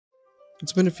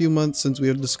It's been a few months since we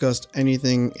have discussed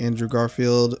anything Andrew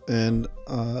Garfield, and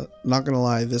not gonna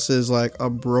lie, this is like a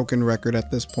broken record at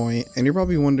this point. And you're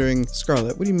probably wondering,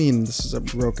 Scarlet, what do you mean this is a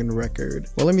broken record?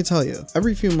 Well, let me tell you.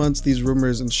 Every few months these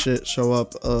rumors and shit show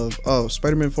up of, oh,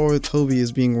 Spider-Man 4 with Tobey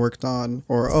is being worked on,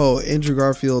 or oh, Andrew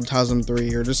Garfield TASM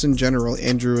 3, or just in general,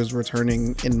 Andrew is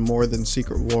returning in more than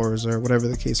Secret Wars, or whatever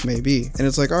the case may be. And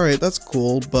it's like, alright, that's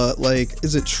cool, but like,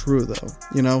 is it true though?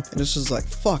 You know? And it's just like,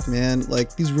 fuck man,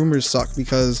 like these rumors suck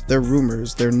because they're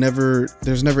rumors. There's never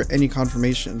any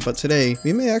confirmation. But today,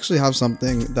 we may actually have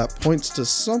something that points to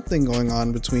something going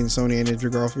on between Sony and Andrew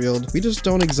Garfield. We just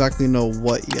don't exactly know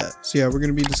what yet. So yeah, we're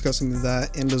going to be discussing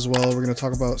that, and as well, we're going to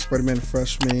talk about Spider-Man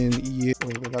freshman year.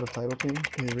 Wait, they got a title change?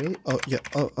 Wait, really? Oh, yeah.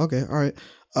 Oh, okay. All right.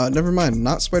 Never mind,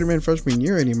 not Spider-Man freshman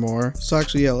year anymore. So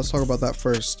actually, yeah, let's talk about that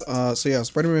first. So yeah,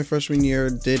 Spider-Man freshman year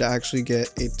did actually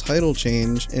get a title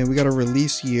change, and we got a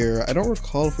release year. I don't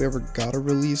recall if we ever got a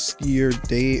release year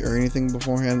date or anything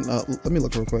beforehand. Let me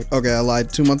look real quick. Okay, I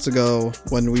lied. 2 months ago,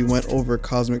 when we went over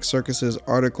Cosmic Circus's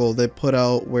article, they put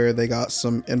out where they got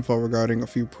some info regarding a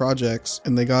few projects,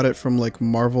 and they got it from like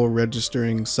Marvel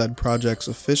registering said projects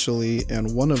officially,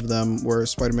 and one of them were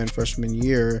Spider-Man freshman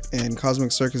year, and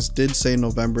Cosmic Circus did say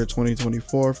November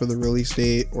 2024 for the release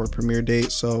date or premiere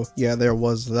date. So yeah, there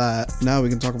was that. Now we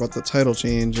can talk about the title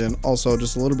change, and also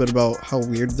just a little bit about how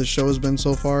weird the show has been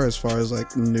so far as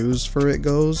like news for it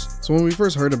goes. So when we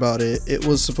first heard about it, it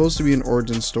was supposed to be an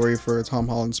origin story for Tom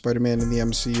Holland's Spider-Man in the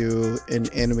MCU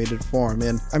in animated form,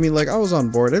 and I mean, like, I was on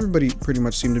board. Everybody pretty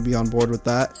much seemed to be on board with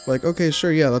that. Like, okay,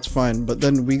 sure, yeah, that's fine. But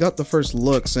then we got the first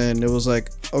looks and it was like,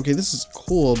 okay, this is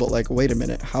cool, but like, wait a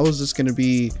minute, how is this gonna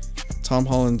be Tom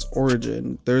Holland's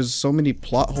origin? There's so many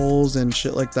plot holes and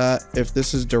shit like that if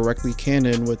this is directly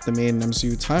canon with the main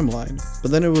MCU timeline.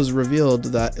 But then it was revealed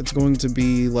that it's going to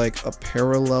be like a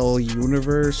parallel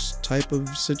universe type of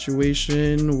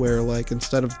situation where, like,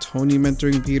 instead of Tony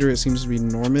mentoring Peter, it seems to be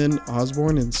Norman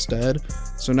Osborn instead.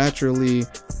 So naturally,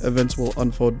 events will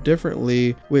unfold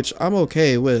differently, which I'm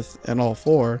okay with and all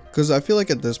for, because I feel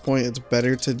like at this point it's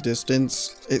better to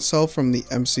distance itself from the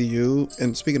MCU.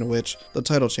 And speaking of which, the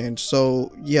title change.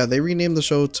 So yeah, they renamed the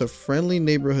show to Friendly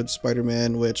Neighborhood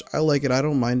Spider-Man, which I like it. I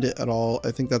don't mind it at all. I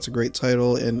think that's a great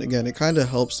title, and again, it kind of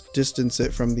helps distance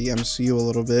it from the MCU a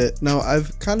little bit. Now,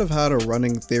 I've kind of had a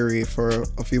running theory for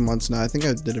a few months now. I think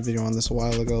I did a video on this a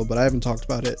while ago, but I haven't talked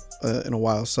about it in a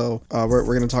while, so we're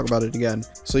going to talk about it again.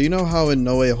 So you know how in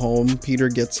No Way Home, Peter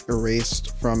gets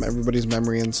erased from everybody's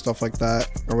memory and stuff like that,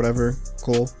 or whatever?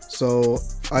 Cool. So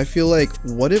I feel like,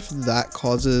 what if that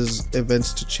causes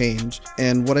events to change?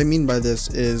 And what I mean by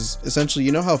this is, essentially,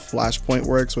 you know how Flashpoint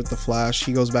works with the Flash?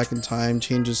 He goes back in time,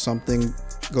 changes something,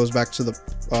 goes back to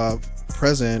the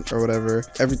present or whatever.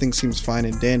 Everything seems fine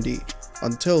and dandy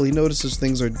until he notices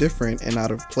things are different and out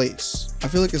of place. I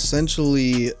feel like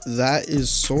essentially that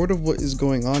is sort of what is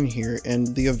going on here,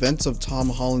 and the events of Tom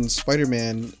Holland's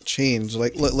Spider-Man change.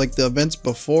 Like the events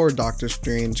before Doctor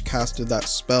Strange casted that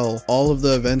spell, all of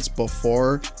the events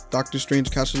before Doctor Strange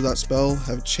casted that spell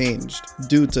have changed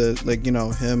due to, like, you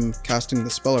know, him casting the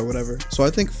spell or whatever. So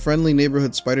I think Friendly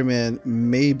Neighborhood Spider-Man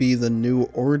may be the new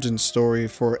origin story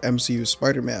for MCU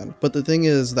Spider-Man. But the thing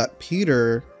is that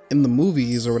Peter, in the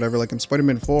movies or whatever, like in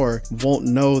Spider-Man 4, won't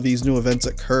know these new events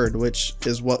occurred, which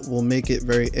is what will make it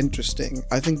very interesting.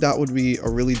 I think that would be a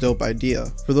really dope idea.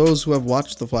 For those who have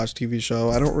watched the Flash TV show,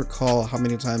 I don't recall how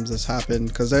many times this happened,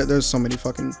 because there's so many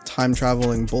fucking time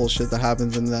traveling bullshit that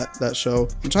happens in that show.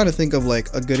 I'm trying to think of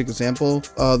like a good example.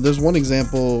 There's one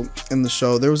example in the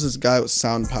show. There was this guy with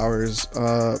sound powers,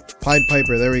 Pied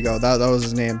Piper, there we go, that was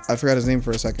his name. I forgot his name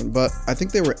for a second, but I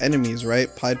think they were enemies,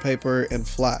 right? Pied Piper and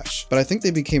Flash. But I think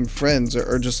they became friends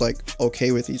or just like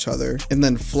okay with each other, and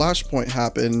then Flashpoint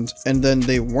happened, and then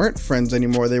they weren't friends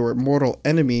anymore. They were mortal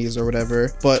enemies or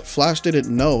whatever, but Flash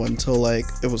didn't know until like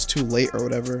it was too late or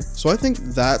whatever. So I think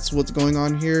that's what's going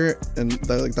on here, and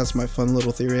that's my fun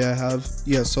little theory I have.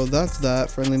 Yeah, so that's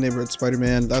that. Friendly Neighborhood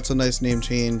Spider-Man, that's a nice name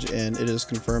change, and it is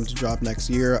confirmed to drop next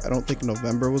year. I don't think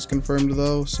November was confirmed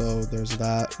though, so there's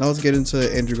that. Now let's get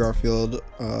into Andrew Garfield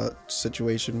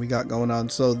situation we got going on.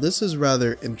 So this is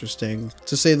rather interesting,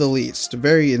 to say the least.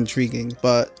 Very intriguing,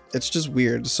 but it's just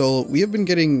weird. So we have been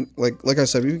getting, like I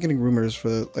said, we've been getting rumors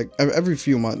for like every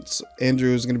few months.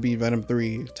 Andrew is going to be Venom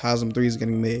 3, TASM 3 is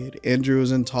getting made, Andrew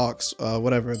is in talks,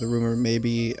 whatever the rumor may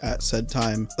be at said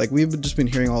time. Like, we've just been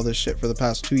hearing all this shit for the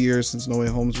past 2 years since No Way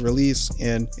Home's release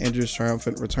and Andrew's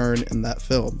triumphant return in that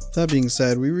film. That being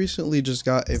said, we recently just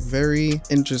got a very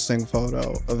interesting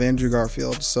photo of Andrew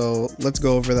Garfield, so let's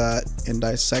go over that and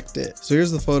dissect it. So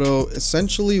here's the photo.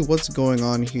 Essentially what's going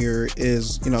on here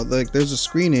is, you know, like there's a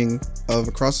screening screening of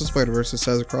Across the Spider-Verse. It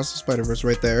says Across the Spider-Verse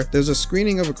right there. There's a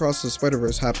screening of Across the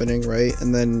Spider-Verse happening, right?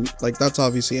 And then like that's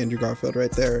obviously Andrew Garfield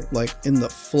right there, like in the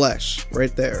flesh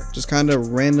right there, just kind of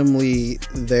randomly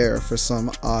there for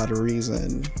some odd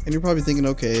reason. And you're probably thinking,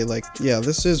 okay, like, yeah,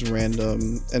 this is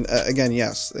random. And again,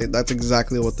 yes, that's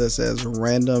exactly what this is,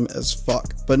 random as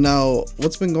fuck. But now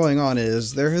what's been going on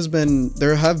is there have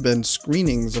been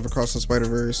screenings of Across the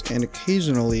Spider-Verse, and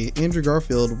occasionally Andrew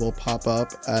Garfield will pop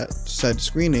up at said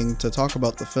screening to talk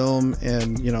about the film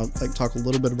and, you know, like talk a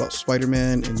little bit about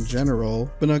Spider-Man in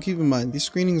general. But now keep in mind, these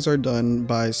screenings are done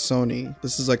by Sony.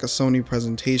 This is like a Sony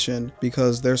presentation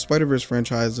because their Spider-Verse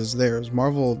franchise is theirs.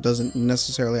 Marvel doesn't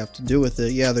necessarily have to do with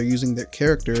it. Yeah, they're using their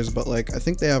characters, but like I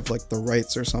think they have like the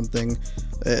rights or something.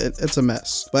 It's a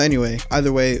mess. But anyway,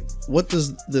 either way, what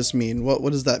does this mean? What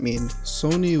does that mean?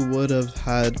 Sony would have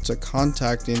had to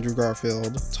contact Andrew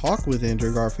Garfield, talk with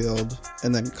Andrew Garfield,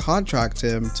 and then contract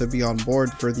him to be on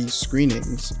board for these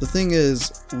screenings. The thing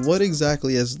is, what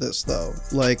exactly is this though?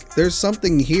 Like, there's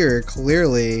something here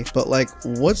clearly, but like,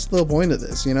 what's the point of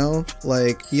this, you know?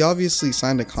 Like, he obviously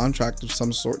signed a contract of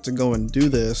some sort to go and do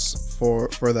this for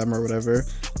them or whatever.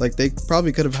 Like, they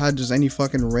probably could have had just any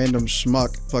fucking random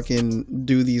schmuck fucking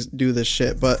do this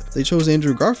shit, but they chose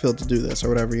Andrew Garfield to do this or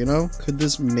whatever, you know? Could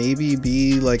this maybe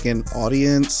be like an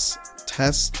audience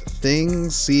test thing,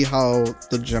 see how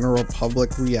the general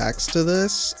public reacts to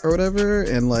this or whatever,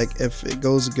 and like if it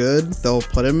goes good they'll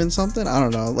put him in something? I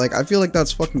don't know. Like, I feel like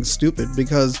that's fucking stupid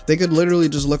because they could literally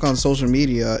just look on social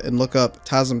media and look up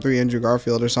TASM 3 Andrew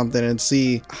Garfield or something and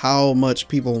see how much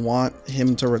people want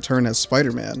him to return as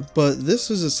Spider-Man. But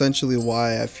this is essentially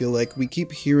why I feel like we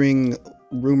keep hearing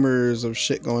rumors of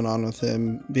shit going on with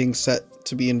him being set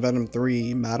to be in Venom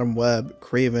 3, Madam Web,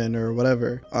 Kraven, or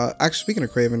whatever. Actually, speaking of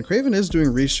Kraven is doing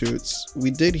reshoots. We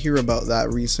did hear about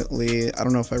that recently. I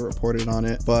don't know if I reported on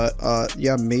it, but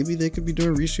yeah, maybe they could be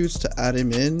doing reshoots to add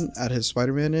him in, add his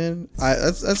Spider-Man in.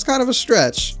 That's kind of a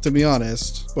stretch, to be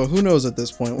honest, but who knows at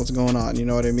this point what's going on, you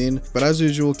know what I mean? But as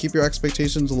usual, keep your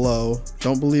expectations low.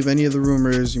 Don't believe any of the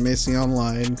rumors you may see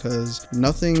online because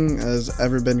nothing has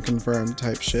ever been confirmed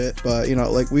type shit. But you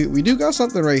know, like we do got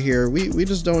something right here. We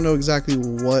just don't know exactly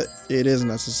what it is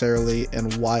necessarily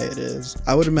and why it is.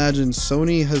 I would imagine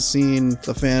Sony has seen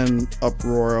the fan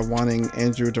uproar of wanting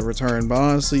Andrew to return, but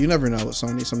honestly, you never know with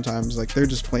Sony sometimes. Like, they're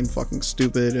just plain fucking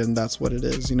stupid and that's what it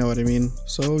is, you know what I mean?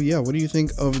 So yeah, what do you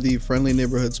think of the Friendly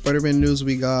Neighborhood Spider-Man news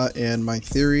we got and my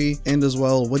theory? And as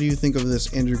well, what do you think of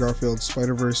this Andrew Garfield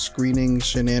Spider-Verse screening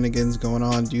shenanigans going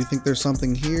on? Do you think there's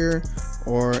something here?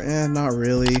 Or not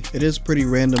really. It is pretty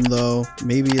random though.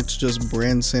 Maybe it's just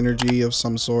brand synergy of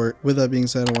some sort. With that being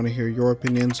said, I want to hear your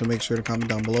opinion, so make sure to comment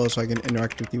down below so I can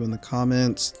interact with you in the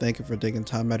comments. Thank you for taking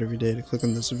time out every day to click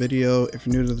on this video. If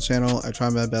you're new to the channel, I try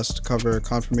my best to cover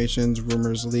confirmations,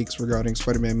 rumors, leaks regarding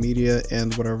Spider-Man media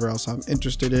and whatever else I'm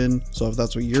interested in. So if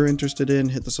that's what you're interested in,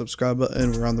 hit the subscribe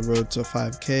button. We're on the road to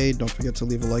 5K. Don't forget to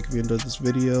leave a like if you enjoyed this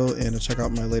video and to check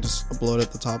out my latest upload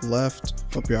at the top left.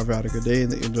 Hope you have had a good day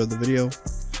and that you enjoyed the video.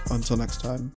 Until next time.